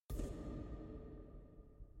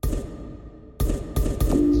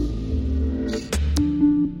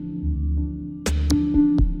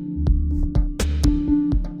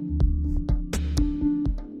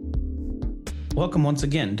welcome once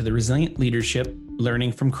again to the Resilient Leadership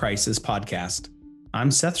Learning from Crisis podcast.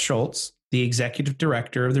 I'm Seth Schultz, the Executive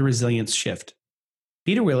Director of the Resilience Shift.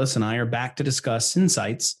 Peter Willis and I are back to discuss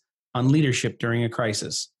insights on leadership during a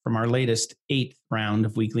crisis from our latest 8th round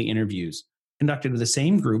of weekly interviews, conducted with the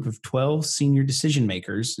same group of 12 senior decision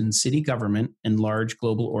makers in city government and large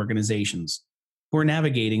global organizations who are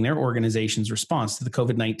navigating their organization's response to the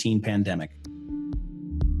COVID-19 pandemic.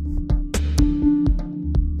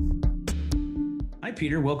 Hi,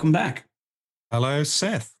 Peter. Welcome back. Hello,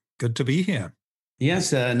 Seth. Good to be here.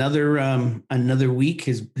 Yes, another week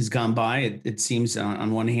has gone by. It seems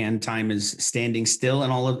on one hand, time is standing still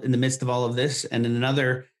in the midst of all of this, and in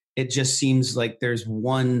another, it just seems like there's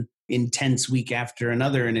one intense week after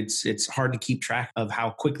another, and it's hard to keep track of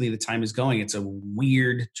how quickly the time is going. It's a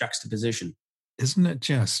weird juxtaposition, isn't it?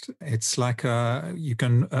 Just it's like a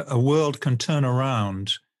world can turn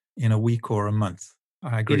around in a week or a month.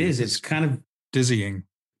 I agree. It is. It's kind of dizzying.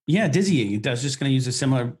 Yeah, dizzying. It does. Just going to use a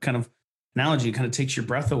similar kind of analogy. It kind of takes your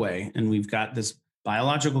breath away. And we've got this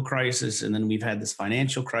biological crisis, and then we've had this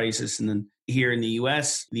financial crisis. And then here in the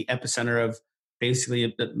US, the epicenter of basically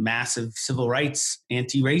a massive civil rights,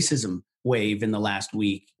 anti-racism wave in the last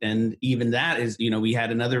week. And even that is, we had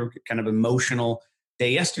another kind of emotional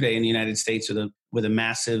day yesterday in the United States with a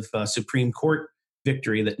massive Supreme Court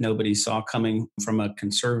victory that nobody saw coming from a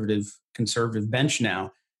conservative bench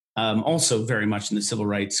now. Also very much in the civil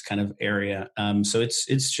rights kind of area. So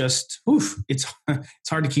it's just, it's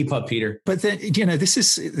hard to keep up, Peter. But then, this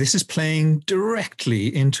is playing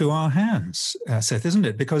directly into our hands, Seth, isn't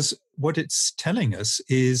it? Because what it's telling us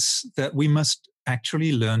is that we must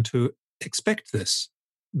actually learn to expect this,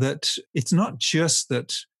 that it's not just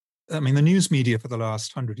that, the news media for the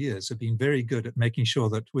last 100 years have been very good at making sure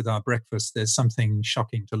that with our breakfast, there's something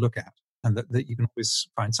shocking to look at, and that you can always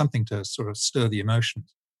find something to sort of stir the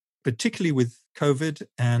emotions. Particularly with COVID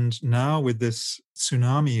and now with this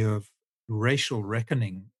tsunami of racial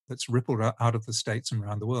reckoning that's rippled out of the States and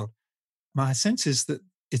around the world, my sense is that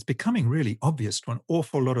it's becoming really obvious to an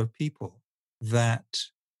awful lot of people that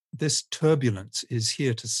this turbulence is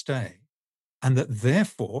here to stay, and that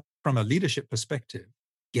therefore, from a leadership perspective,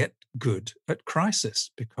 get good at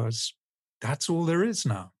crisis, because that's all there is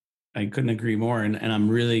now. I couldn't agree more. And I'm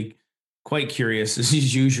really quite curious,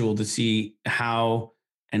 as usual, to see how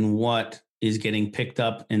and what is getting picked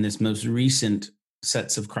up in this most recent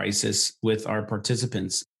sets of crisis with our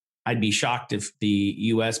participants. I'd be shocked if the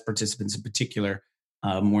U.S. participants in particular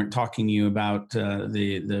weren't talking to you about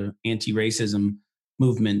the anti-racism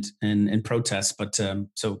movement and protests. But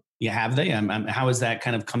so have they? How is that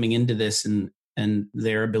kind of coming into this and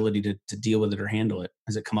their ability to deal with it or handle it?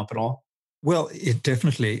 Has it come up at all? Well, it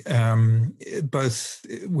definitely, both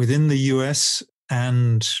within the U.S.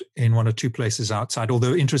 and in one or two places outside.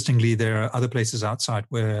 Although, interestingly, there are other places outside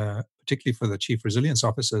where, particularly for the chief resilience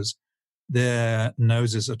officers, their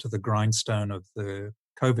noses are to the grindstone of the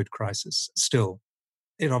COVID crisis still.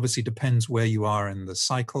 It obviously depends where you are in the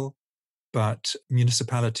cycle, but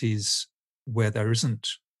municipalities where there isn't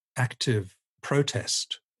active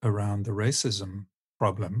protest around the racism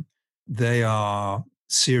problem, they are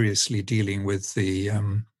seriously dealing with the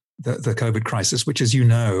COVID crisis, which, as you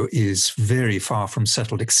know, is very far from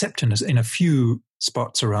settled, except in a few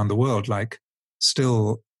spots around the world, like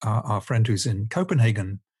still our friend who's in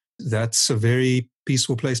Copenhagen. That's a very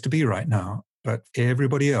peaceful place to be right now. But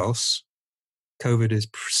everybody else, COVID is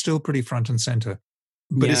still pretty front and center.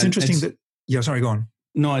 But it's interesting sorry, go on.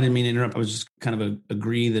 No, I didn't mean to interrupt. I was just kind of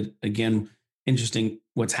agree that, again, interesting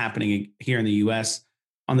what's happening here in the U.S.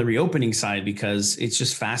 on the reopening side, because it's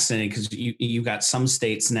just fascinating, because you got some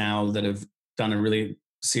states now that have done a really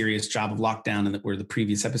serious job of lockdown, and that were the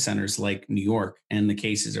previous epicenters, like New York, and the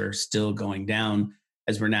cases are still going down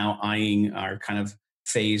as we're now eyeing our kind of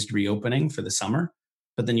phased reopening for the summer.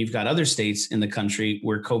 But then you've got other states in the country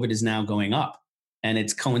where COVID is now going up, and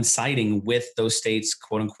it's coinciding with those states,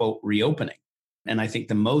 quote unquote, reopening. And I think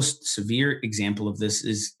the most severe example of this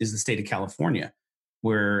is the state of California,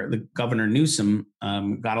 where the Governor Newsom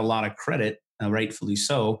got a lot of credit, rightfully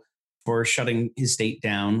so, for shutting his state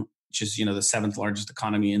down, which is, the 7th largest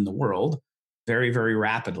economy in the world, very, very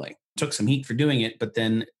rapidly. Took some heat for doing it, but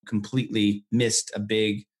then completely missed a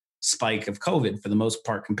big spike of COVID for the most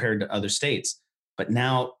part compared to other states. But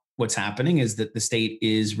now what's happening is that the state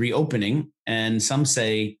is reopening, and some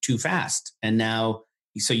say too fast. And now,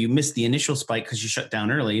 so you missed the initial spike because you shut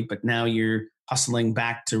down early, but now you're hustling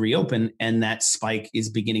back to reopen, and that spike is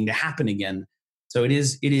beginning to happen again. So it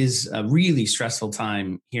is a really stressful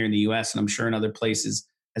time here in the US, and I'm sure in other places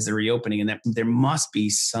as they're reopening, and that there must be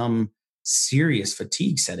some serious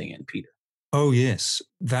fatigue setting in, Peter. Oh, yes,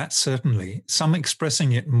 that certainly. Some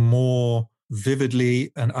expressing it more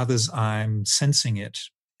vividly, and others I'm sensing it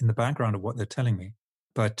in the background of what they're telling me.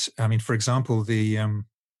 But I mean, for example, the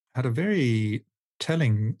had a very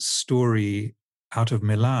telling story out of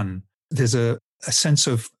Milan. There's a sense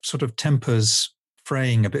of sort of tempers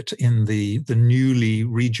fraying a bit in the newly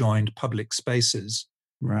rejoined public spaces.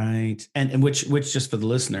 Right. And which just for the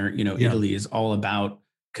listener, Yeah, Italy is all about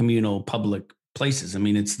communal public places. I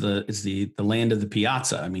mean, it's the land of the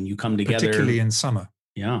piazza. I mean, you come particularly together. in summer.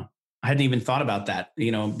 Yeah. I hadn't even thought about that,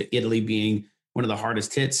 Italy being one of the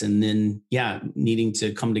hardest hits and then needing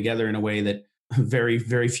to come together in a way that very,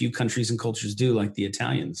 very few countries and cultures do, like the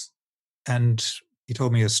Italians. And he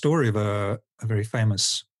told me a story of a very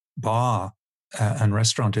famous bar and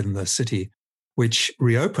restaurant in the city, which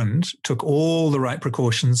reopened, took all the right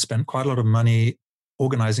precautions, spent quite a lot of money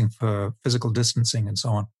organizing for physical distancing and so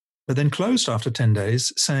on, but then closed after 10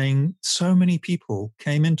 days, saying so many people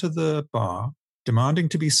came into the bar demanding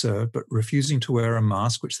to be served, but refusing to wear a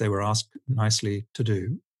mask, which they were asked nicely to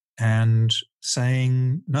do, and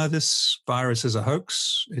saying, no, this virus is a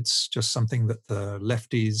hoax. It's just something that the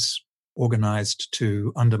lefties organized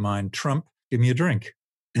to undermine Trump. Give me a drink.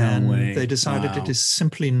 No And they way. decided it Wow. is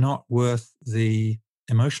simply not worth the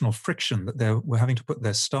emotional friction that they were having to put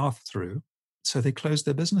their staff through. So they closed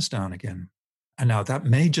their business down again. And now that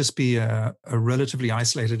may just be a relatively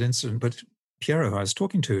isolated incident, but Piero, who I was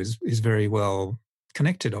talking to, is very well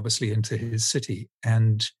connected, obviously, into his city.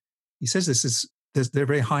 And he says there are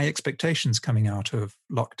very high expectations coming out of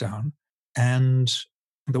lockdown. And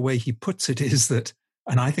the way he puts it is that,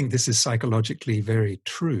 and I think this is psychologically very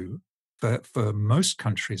true for most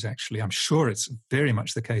countries, actually, I'm sure it's very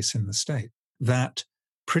much the case in the state, that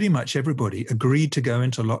pretty much everybody agreed to go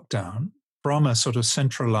into lockdown from a sort of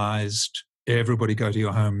centralized, everybody go to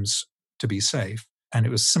your homes to be safe. And it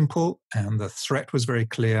was simple and the threat was very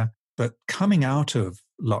clear. But coming out of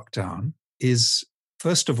lockdown is,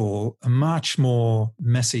 first of all, a much more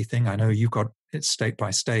messy thing. I know you've got it state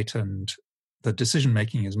by state and the decision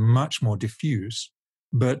making is much more diffuse.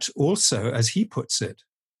 But also, as he puts it,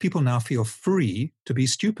 people now feel free to be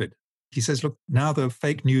stupid. He says, look, now the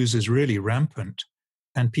fake news is really rampant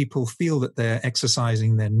and people feel that they're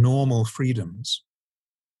exercising their normal freedoms.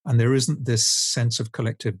 And there isn't this sense of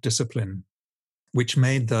collective discipline, which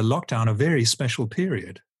made the lockdown a very special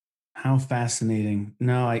period. How fascinating.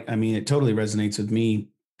 No, I mean, it totally resonates with me,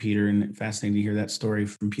 Peter, and fascinating to hear that story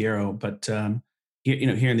from Piero. But, here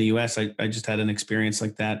in the US, I just had an experience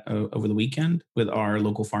like that over the weekend with our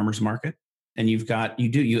local farmers market. And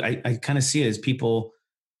I kind of see it as people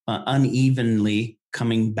unevenly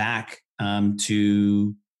coming back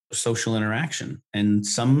to social interaction. And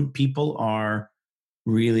some people are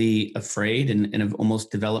really afraid and have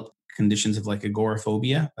almost developed conditions of like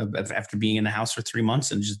agoraphobia after being in the house for 3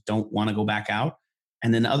 months and just don't want to go back out.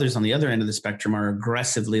 And then others on the other end of the spectrum are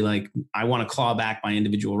aggressively like, I want to claw back my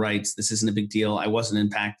individual rights. This isn't a big deal. I wasn't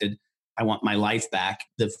impacted. I want my life back.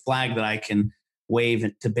 The flag that I can wave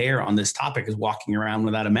to bear on this topic is walking around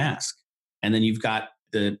without a mask. And then you've got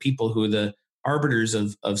the people who are the arbiters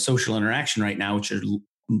of social interaction right now, which are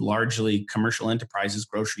largely commercial enterprises,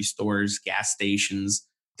 grocery stores, gas stations,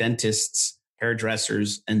 dentists,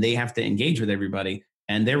 hairdressers, and they have to engage with everybody.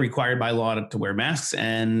 And they're required by law to wear masks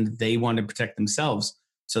and they want to protect themselves.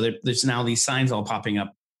 So there's now these signs all popping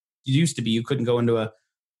up. It used to be you couldn't go into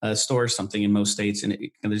a store or something in most states, and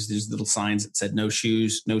there's little signs that said no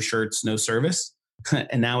shoes, no shirts, no service.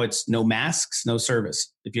 And now it's no masks, no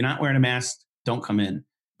service. If you're not wearing a mask, don't come in.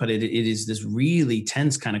 But it is this really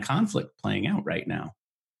tense kind of conflict playing out right now.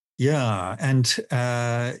 Yeah, and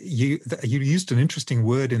you used an interesting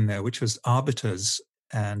word in there, which was arbiters,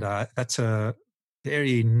 and that's a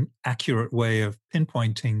very accurate way of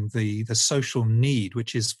pinpointing the social need,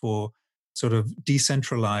 which is for sort of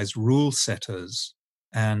decentralized rule setters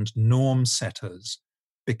and norm setters.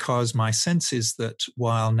 Because my sense is that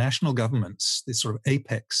while national governments, these sort of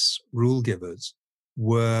apex rule givers,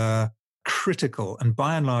 were critical and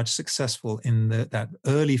by and large successful in that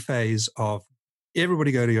early phase of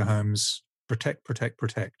everybody go to your homes, protect, protect,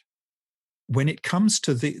 protect. When it comes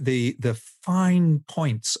to the fine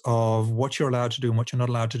points of what you're allowed to do and what you're not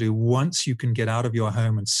allowed to do, once you can get out of your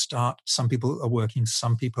home and start, some people are working,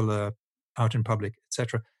 some people are out in public,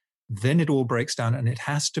 etc., then it all breaks down and it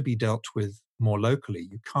has to be dealt with more locally.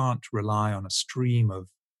 You can't rely on a stream of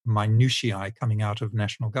minutiae coming out of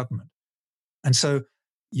national government. And so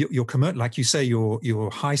your like you say,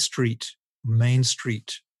 your high street, main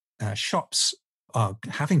street shops are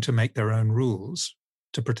having to make their own rules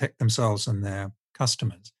to protect themselves and their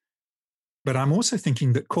customers. But I'm also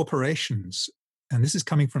thinking that corporations, and this is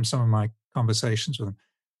coming from some of my conversations with them,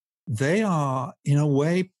 they are, in a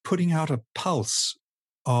way, putting out a pulse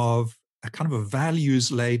of a kind of a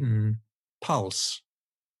values-laden pulse,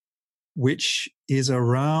 which is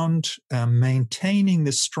around maintaining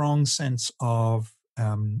this strong sense of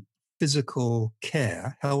physical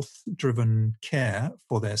care, health-driven care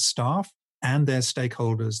for their staff and their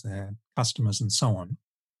stakeholders, their customers, and so on.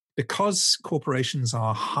 Because corporations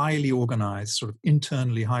are highly organized, sort of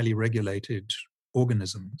internally highly regulated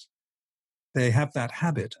organisms, they have that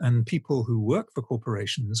habit. And people who work for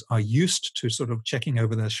corporations are used to sort of checking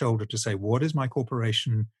over their shoulder to say, what is my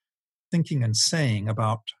corporation thinking and saying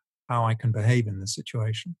about how I can behave in this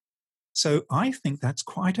situation? So I think that's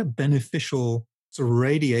quite a beneficial sort of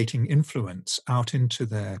radiating influence out into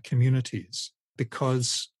their communities,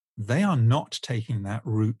 because they are not taking that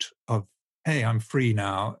route of, hey, I'm free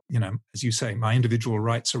now. As you say, my individual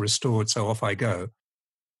rights are restored, so off I go.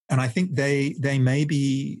 And I think they may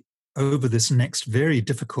be, over this next very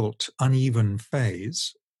difficult, uneven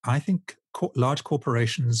phase, I think large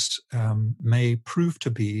corporations may prove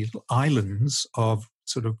to be islands of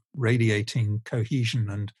sort of radiating cohesion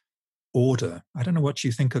and order. I don't know what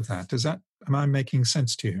you think of that. Am I making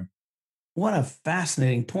sense to you? What a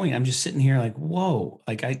fascinating point. I'm just sitting here like, whoa,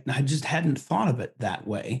 like I just hadn't thought of it that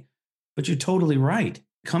way. But you're totally right.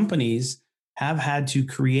 Companies have had to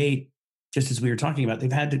create, just as we were talking about,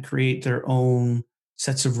 they've had to create their own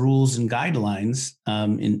sets of rules and guidelines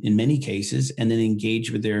in many cases, and then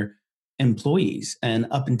engage with their employees. And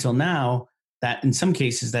up until now, that in some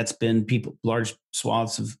cases, that's been people, large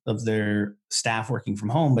swaths of their staff working from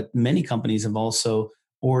home. But many companies have also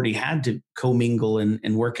already had to commingle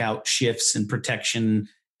and work out shifts and protection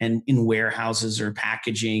and in warehouses or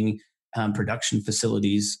packaging, production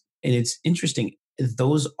facilities. And it's interesting,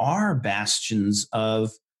 those are bastions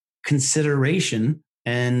of consideration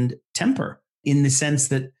and temper, in the sense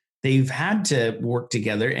that they've had to work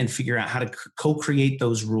together and figure out how to co-create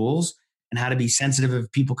those rules and how to be sensitive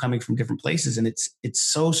of people coming from different places. And it's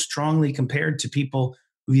so strongly compared to people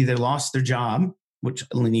who either lost their job, which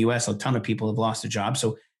in the US, a ton of people have lost their job,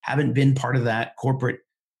 so haven't been part of that corporate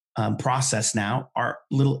process now, are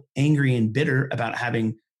a little angry and bitter about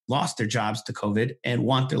having lost their jobs to COVID and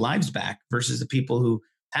want their lives back, versus the people who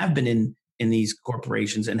have been in these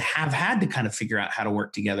corporations and have had to kind of figure out how to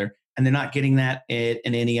work together, and they're not getting that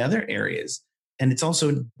in any other areas. And it's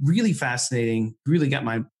also really fascinating, really got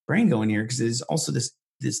my brain going here, because there's also this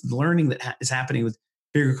learning that is happening with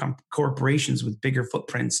bigger corporations with bigger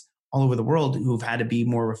footprints all over the world, who've had to be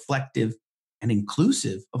more reflective and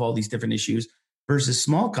inclusive of all these different issues, versus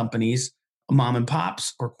small companies, mom and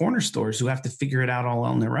pops or corner stores, who have to figure it out all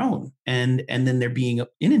on their own. And then they're being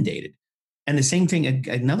inundated. And the same thing,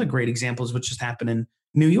 another great example is what just happened in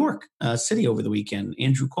New York City over the weekend.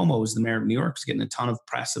 Andrew Cuomo was the mayor of New York, was getting a ton of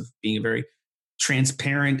press of being a very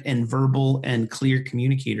transparent and verbal and clear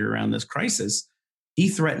communicator around this crisis. He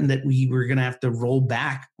threatened that we were going to have to roll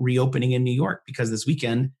back reopening in New York, because this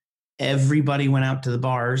weekend, everybody went out to the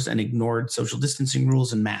bars and ignored social distancing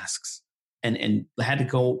rules and masks, and had to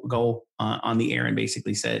go on the air and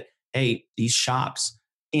basically said, hey, these shops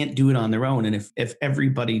can't do it on their own. And if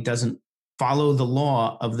everybody doesn't follow the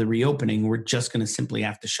law of the reopening, we're just going to simply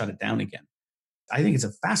have to shut it down again. I think it's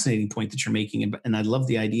a fascinating point that you're making. And I love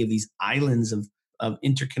the idea of these islands of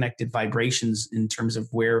interconnected vibrations, in terms of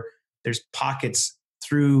where there's pockets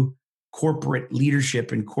through corporate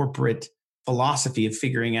leadership and corporate philosophy of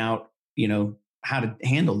figuring out, how to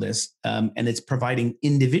handle this. And it's providing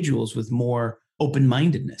individuals with more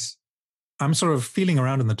open-mindedness. I'm sort of feeling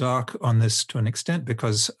around in the dark on this to an extent,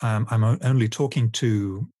 because I'm only talking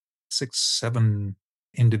to 6-7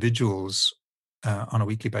 individuals on a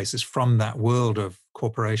weekly basis from that world of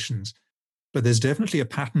corporations. But there's definitely a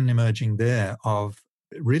pattern emerging there of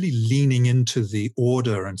really leaning into the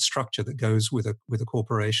order and structure that goes with a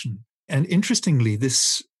corporation. And interestingly,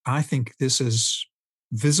 I think this is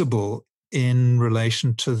visible in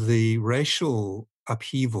relation to the racial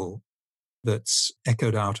upheaval that's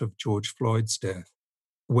echoed out of George Floyd's death,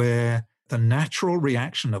 where the natural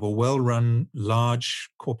reaction of a well-run large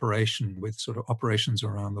corporation with sort of operations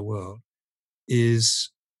around the world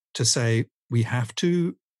is to say, we have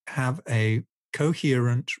to have a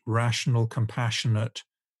coherent, rational, compassionate,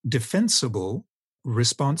 defensible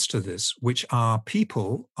response to this, which our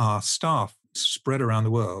people, our staff spread around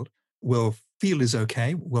the world, will feel is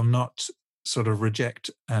okay, will not sort of reject,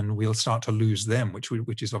 and we'll start to lose them, which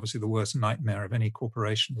is obviously the worst nightmare of any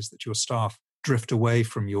corporation, is that your staff drift away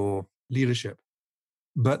from your leadership.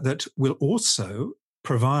 But that will also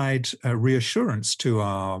provide a reassurance to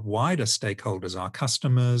our wider stakeholders, our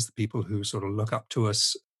customers, the people who sort of look up to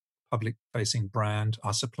us, public-facing brand,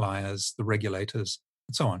 our suppliers, the regulators,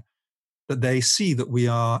 and so on, that they see that we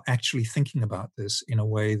are actually thinking about this in a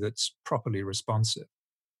way that's properly responsive.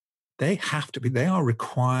 They have to be, they are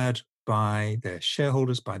required by their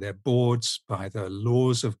shareholders, by their boards, by the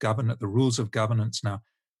laws of governance, the rules of governance now.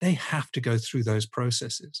 They have to go through those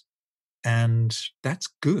processes. And that's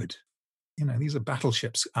good. These are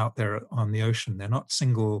battleships out there on the ocean. They're not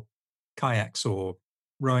single kayaks or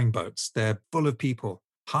rowing boats. They're full of people,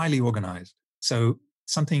 highly organized. So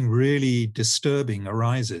something really disturbing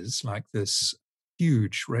arises, like this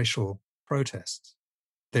huge racial protests.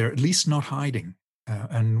 They're at least not hiding.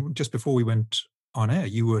 And just before we went on air,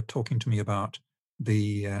 you were talking to me about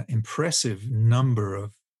the impressive number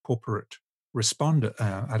of corporate responder.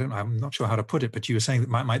 I'm not sure how to put it, but you were saying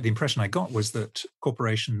that the impression I got was that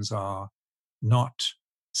corporations are not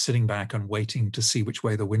sitting back and waiting to see which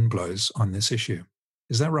way the wind blows on this issue.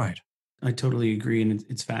 Is that right? I totally agree, and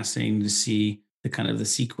it's fascinating to see the kind of the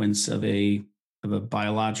sequence of a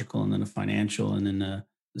biological and then a financial and then a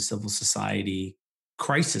civil society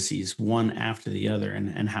crises, one after the other,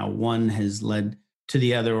 and how one has led to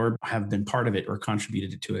the other or have been part of it or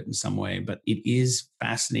contributed to it in some way. But it is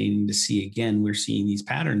fascinating to see, again, we're seeing these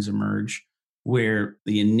patterns emerge where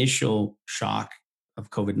the initial shock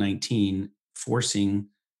of COVID-19 forcing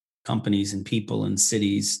companies and people and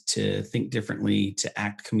cities to think differently, to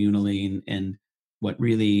act communally. And what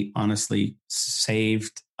really honestly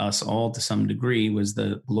saved us all to some degree was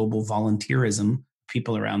the global volunteerism,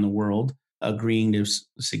 people around the world agreeing to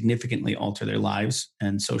significantly alter their lives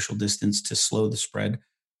and social distance to slow the spread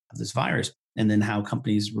of this virus. And then how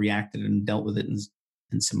companies reacted and dealt with it,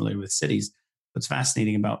 and similarly with cities. What's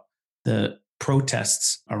fascinating about the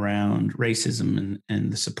protests around racism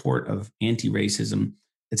and the support of anti-racism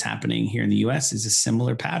that's happening here in the US is a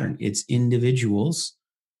similar pattern. It's individuals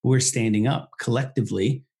who are standing up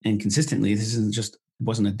collectively and consistently. This isn't just, it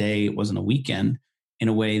wasn't a day, it wasn't a weekend, in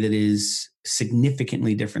a way that is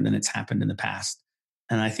significantly different than it's happened in the past.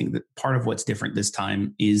 And I think that part of what's different this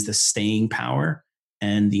time is the staying power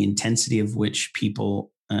and the intensity of which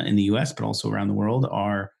people in the US, but also around the world,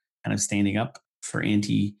 are kind of standing up for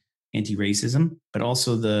anti-racism, but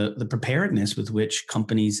also the preparedness with which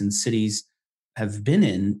companies and cities have been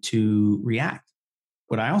in to react.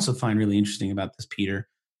 What I also find really interesting about this, Peter,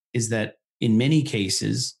 is that in many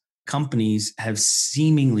cases, companies have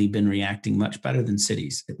seemingly been reacting much better than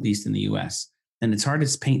cities, at least in the US. And it's hard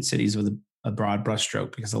to paint cities with a broad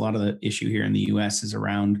brushstroke, because a lot of the issue here in the US is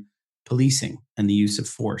around policing and the use of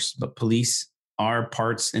force. But police are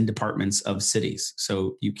parts and departments of cities,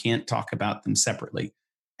 so you can't talk about them separately.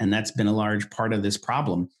 And that's been a large part of this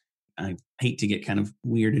problem. I hate to get kind of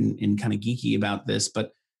weird and kind of geeky about this,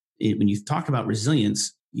 but when you talk about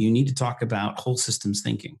resilience, you need to talk about whole systems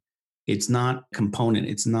thinking. It's not a component.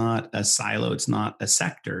 It's not a silo. It's not a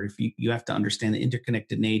sector. If you have to understand the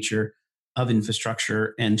interconnected nature of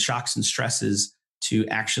infrastructure and shocks and stresses to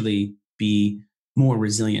actually be more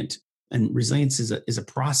resilient. And resilience is a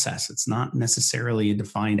process. It's not necessarily a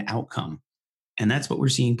defined outcome. And that's what we're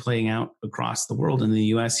seeing playing out across the world in the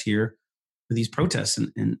US here with these protests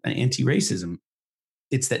and anti-racism.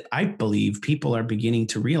 It's that I believe people are beginning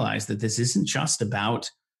to realize that this isn't just about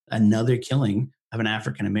another killing of an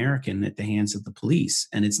African American at the hands of the police.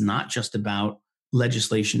 And it's not just about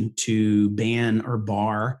legislation to ban or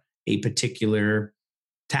bar a particular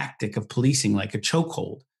tactic of policing, like a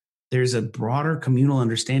chokehold. There's a broader communal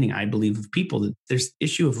understanding, I believe, of people that this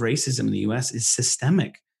issue of racism in the US is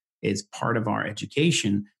systemic. It's part of our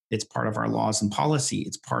education. It's part of our laws and policy.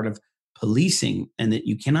 It's part of policing, and that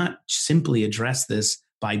you cannot simply address this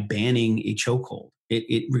by banning a chokehold.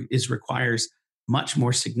 It requires much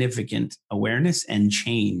more significant awareness and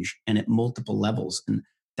change, and at multiple levels. And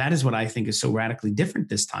that is what I think is so radically different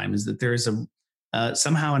this time, is that there is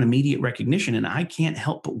somehow an immediate recognition. And I can't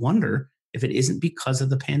help but wonder if it isn't because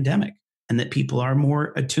of the pandemic, and that people are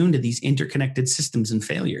more attuned to these interconnected systems and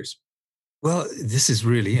failures. Well, this is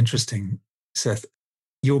really interesting, Seth.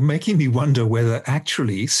 You're making me wonder whether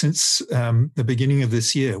actually, since the beginning of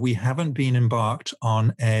this year, we haven't been embarked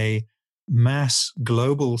on a mass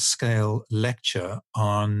global scale lecture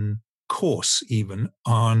course even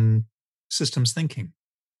on systems thinking.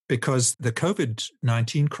 Because the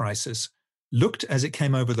COVID-19 crisis looked, as it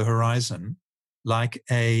came over the horizon, like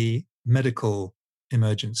a medical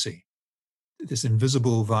emergency. This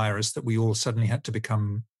invisible virus that we all suddenly had to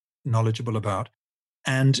become knowledgeable about.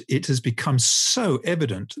 And it has become so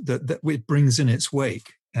evident that it brings in its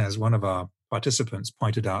wake, as one of our participants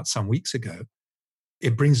pointed out some weeks ago,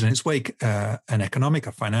 it brings in its wake an economic,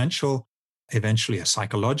 a financial, eventually a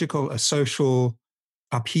psychological, a social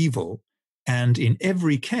upheaval And in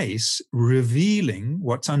every case, revealing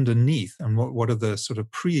what's underneath and what are the sort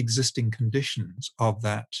of pre-existing conditions of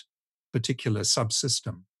that particular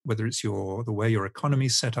subsystem, whether it's the way your economy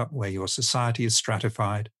is set up, where your society is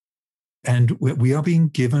stratified. And we are being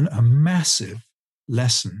given a massive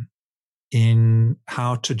lesson in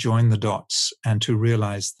how to join the dots and to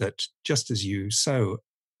realize that, just as you so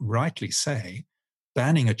rightly say,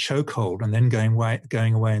 banning a chokehold and then going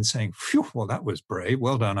away and saying, phew, well, that was brave,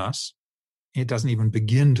 well done us. It doesn't even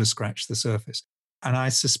begin to scratch the surface. And I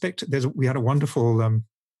suspect we had a wonderful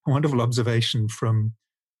observation from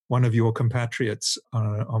one of your compatriots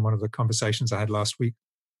on one of the conversations I had last week,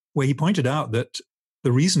 where he pointed out that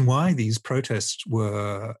the reason why these protests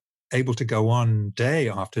were able to go on day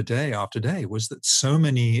after day after day was that so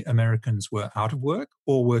many Americans were out of work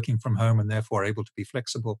or working from home and therefore able to be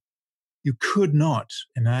flexible. You could not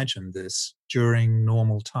imagine this during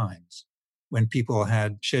normal times when people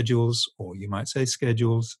had schedules, or you might say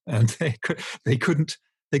schedules, and they couldn't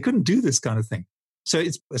do this kind of thing. So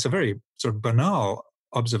it's a very sort of banal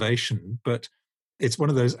observation, but it's one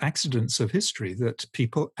of those accidents of history that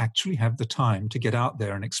people actually have the time to get out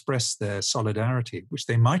there and express their solidarity, which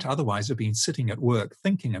they might otherwise have been sitting at work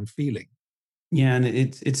thinking and feeling. Yeah, and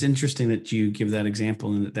it's interesting that you give that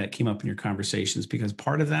example and that came up in your conversations, because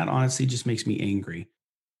part of that honestly just makes me angry.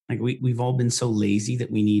 Like we've all been so lazy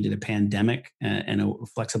that we needed a pandemic and a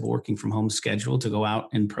flexible working from home schedule to go out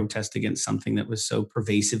and protest against something that was so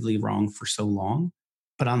pervasively wrong for so long.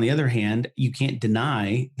 But on the other hand, you can't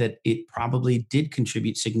deny that it probably did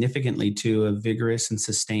contribute significantly to a vigorous and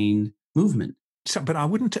sustained movement. So, but I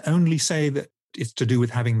wouldn't only say that it's to do with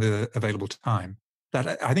having the available time.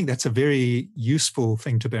 That I think that's a very useful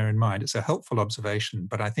thing to bear in mind. It's a helpful observation,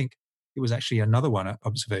 but I think it was actually another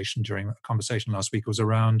observation during a conversation last week. It was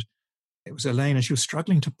Elaine, and she was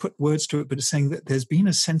struggling to put words to it, but saying that there's been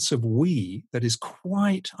a sense of we that is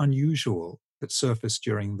quite unusual that surfaced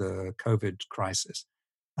during the COVID crisis.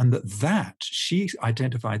 And that she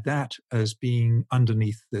identified that as being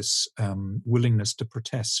underneath this willingness to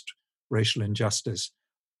protest racial injustice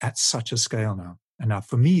at such a scale now. And now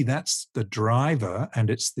for me, that's the driver, and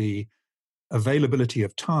it's the availability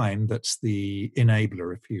of time that's the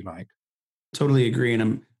enabler, if you like. Totally agree.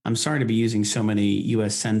 And I'm sorry to be using so many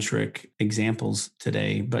US centric examples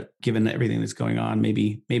today, but given everything that's going on,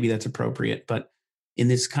 maybe that's appropriate. But in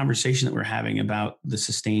this conversation that we're having about the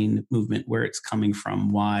sustained movement, where it's coming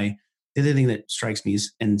from, why, the other thing that strikes me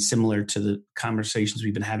is, and similar to the conversations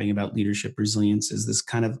we've been having about leadership resilience, is this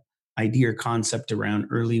kind of idea or concept around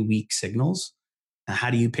early weak signals. How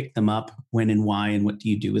do you pick them up, when and why, and what do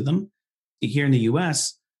you do with them? Here in the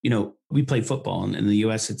US, we play football, and in the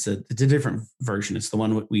US, it's a different version. It's the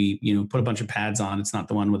one we, put a bunch of pads on. It's not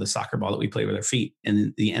the one with a soccer ball that we play with our feet.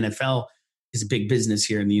 And the NFL is a big business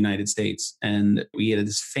here in the United States. And we had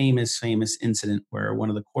this famous incident where one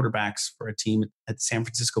of the quarterbacks for a team at the San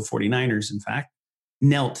Francisco 49ers, in fact,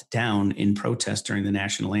 knelt down in protest during the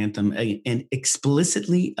national anthem and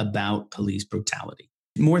explicitly about police brutality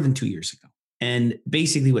more than 2 years ago. And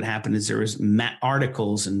basically what happened is there was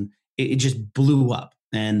articles, and it just blew up.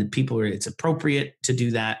 And it's appropriate to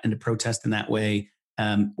do that and to protest in that way,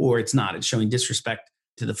 or it's not. It's showing disrespect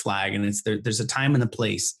to the flag, and there's a time and a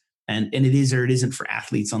place, and it is or it isn't for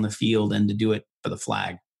athletes on the field and to do it for the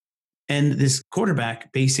flag. And this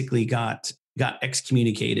quarterback basically got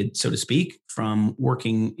excommunicated, so to speak, from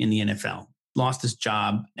working in the NFL, lost his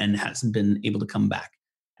job, and hasn't been able to come back.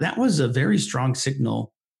 That was a very strong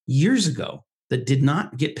signal years ago that did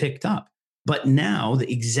not get picked up. But now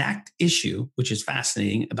the exact issue, which is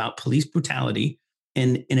fascinating, about police brutality,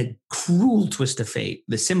 and in a cruel twist of fate,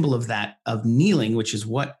 the symbol of that, of kneeling, which is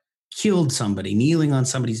what killed somebody, kneeling on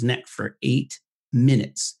somebody's neck for 8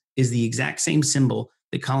 minutes, is the exact same symbol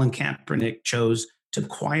that Colin Kaepernick chose to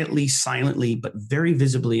quietly, silently, but very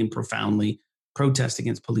visibly and profoundly protest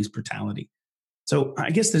against police brutality. So I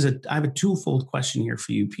guess I have a twofold question here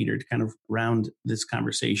for you, Peter, to kind of round this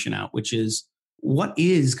conversation out, which is, what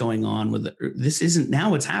is going on with this? Isn't now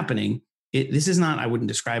what's happening. This is not, I wouldn't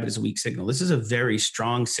describe it as a weak signal. This is a very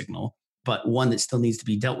strong signal, but one that still needs to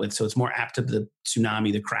be dealt with. So it's more apt to the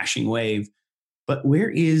tsunami, the crashing wave. But where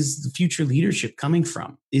is the future leadership coming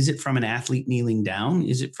from? Is it from an athlete kneeling down?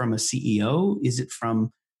 Is it from a CEO? Is it from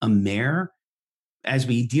a mayor? As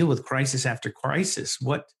we deal with crisis after crisis,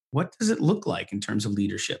 what does it look like in terms of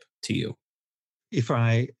leadership to you? If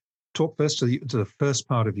I talk first to the first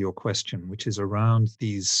part of your question, which is around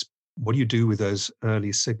what do you do with those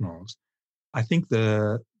early signals? I think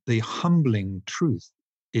the humbling truth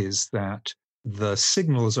is that the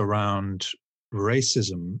signals around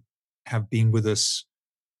racism have been with us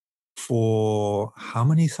for how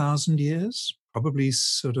many thousand years? Probably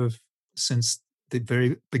sort of since the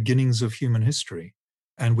very beginnings of human history.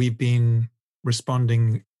 And we've been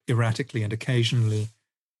responding erratically and occasionally.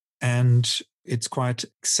 And it's quite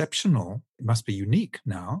exceptional, it must be unique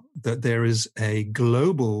now, that there is a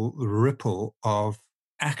global ripple of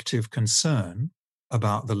active concern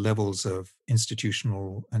about the levels of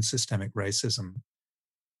institutional and systemic racism.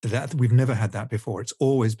 That we've never had that before. It's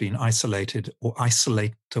always been isolated or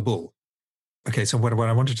isolatable. Okay, so what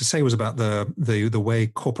I wanted to say was about the way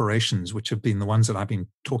corporations, which have been the ones that I've been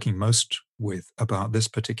talking most with about this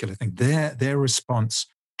particular thing, their response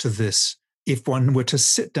to this, if one were to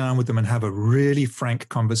sit down with them and have a really frank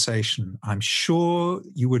conversation, I'm sure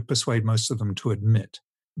you would persuade most of them to admit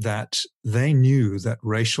that they knew that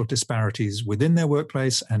racial disparities within their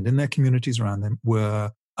workplace and in their communities around them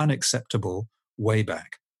were unacceptable way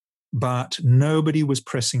back. But nobody was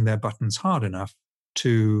pressing their buttons hard enough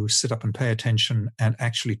to sit up and pay attention and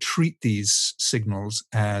actually treat these signals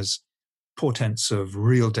as portents of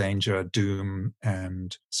real danger, doom,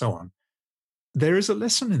 and so on. There is a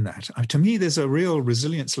lesson in that. To me, there's a real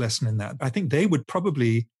resilience lesson in that. I think they would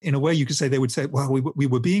probably, in a way, you could say, they would say, well, we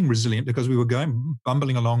were being resilient because we were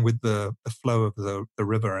bumbling along with the flow of the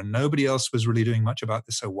river, and nobody else was really doing much about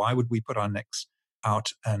this. So why would we put our necks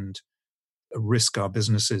out and risk our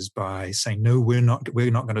businesses by saying, no, we're not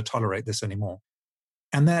going to tolerate this anymore?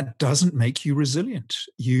 And that doesn't make you resilient.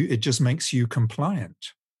 It just makes you compliant.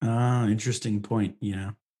 Interesting point.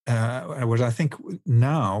 Yeah. Whereas I think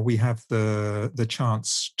now we have the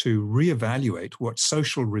chance to reevaluate what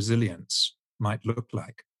social resilience might look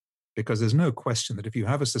like, because there's no question that if you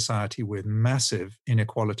have a society with massive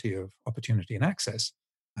inequality of opportunity and access,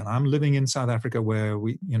 and I'm living in South Africa where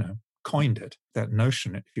we, coined it, that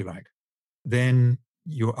notion, if you like, then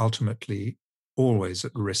you're ultimately always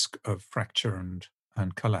at risk of fracture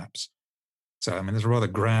and collapse. So, I mean, there's a rather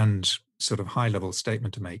grand sort of high-level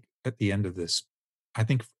statement to make at the end of this. I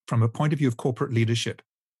think from a point of view of corporate leadership,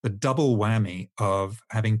 the double whammy of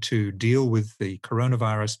having to deal with the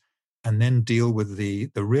coronavirus and then deal with the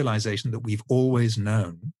realization that we've always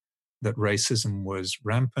known that racism was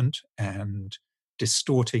rampant and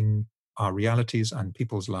distorting our realities and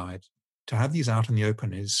people's lives. To have these out in the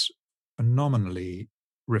open is phenomenally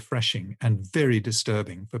refreshing and very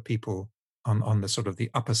disturbing for people on the sort of the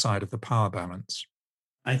upper side of the power balance.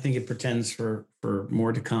 I think it portends for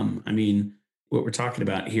more to come. I mean, what we're talking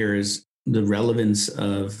about here is the relevance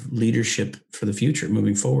of leadership for the future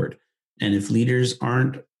moving forward. And if leaders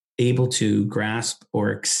aren't able to grasp or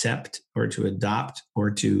accept or to adopt or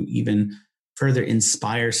to even further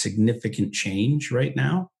inspire significant change right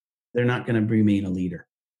now, they're not going to remain a leader.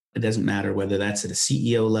 It doesn't matter whether that's at a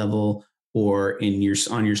CEO level or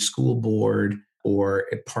on your school board or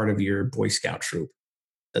a part of your Boy Scout troop.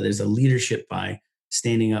 There's a leadership by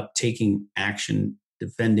standing up, taking action,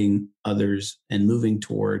 defending others, and moving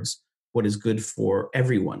towards what is good for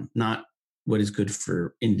everyone, not what is good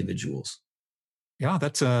for individuals. Yeah,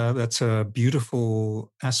 that's a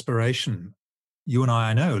beautiful aspiration. You and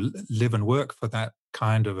I know, live and work for that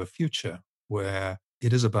kind of a future where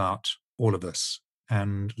it is about all of us.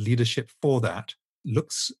 And leadership for that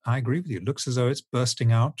I agree with you, looks as though it's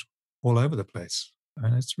bursting out all over the place.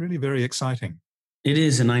 And it's really very exciting. It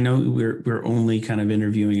is, and I know we're only kind of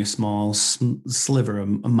interviewing a small sliver, a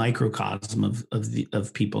microcosm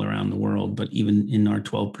of people around the world. But even in our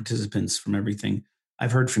 12 participants, from everything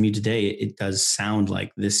I've heard from you today, it does sound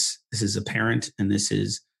like this is apparent and this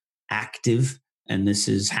is active and this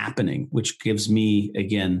is happening, which gives me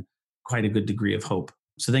again quite a good degree of hope.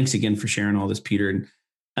 So thanks again for sharing all this, Peter,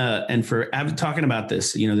 and for talking about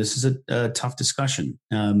this. This is a tough discussion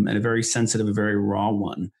and a very sensitive, a very raw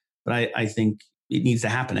one. But I think it needs to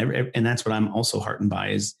happen. And that's what I'm also heartened by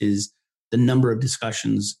is the number of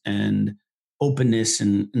discussions and openness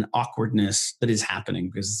and awkwardness that is happening.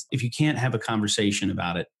 Because if you can't have a conversation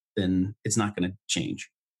about it, then it's not going to change.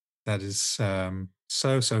 That is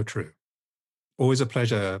so true. Always a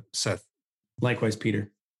pleasure, Seth. Likewise,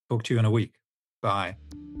 Peter. Talk to you in a week. Bye.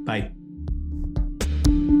 Bye.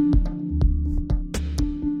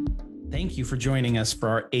 Thank you for joining us for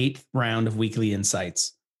our 8th round of Weekly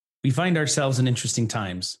Insights. We find ourselves in interesting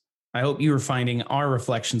times. I hope you are finding our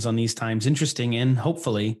reflections on these times interesting and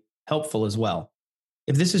hopefully helpful as well.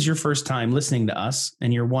 If this is your first time listening to us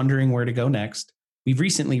and you're wondering where to go next, we've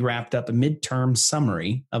recently wrapped up a midterm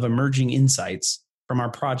summary of emerging insights from our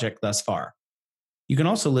project thus far. You can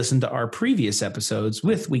also listen to our previous episodes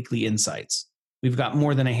with Weekly Insights. We've got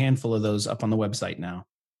more than a handful of those up on the website now.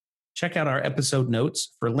 Check out our episode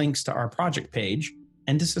notes for links to our project page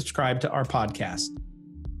and to subscribe to our podcast.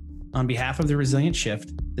 On behalf of the Resilient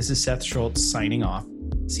Shift, this is Seth Schultz signing off.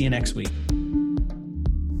 See you next week.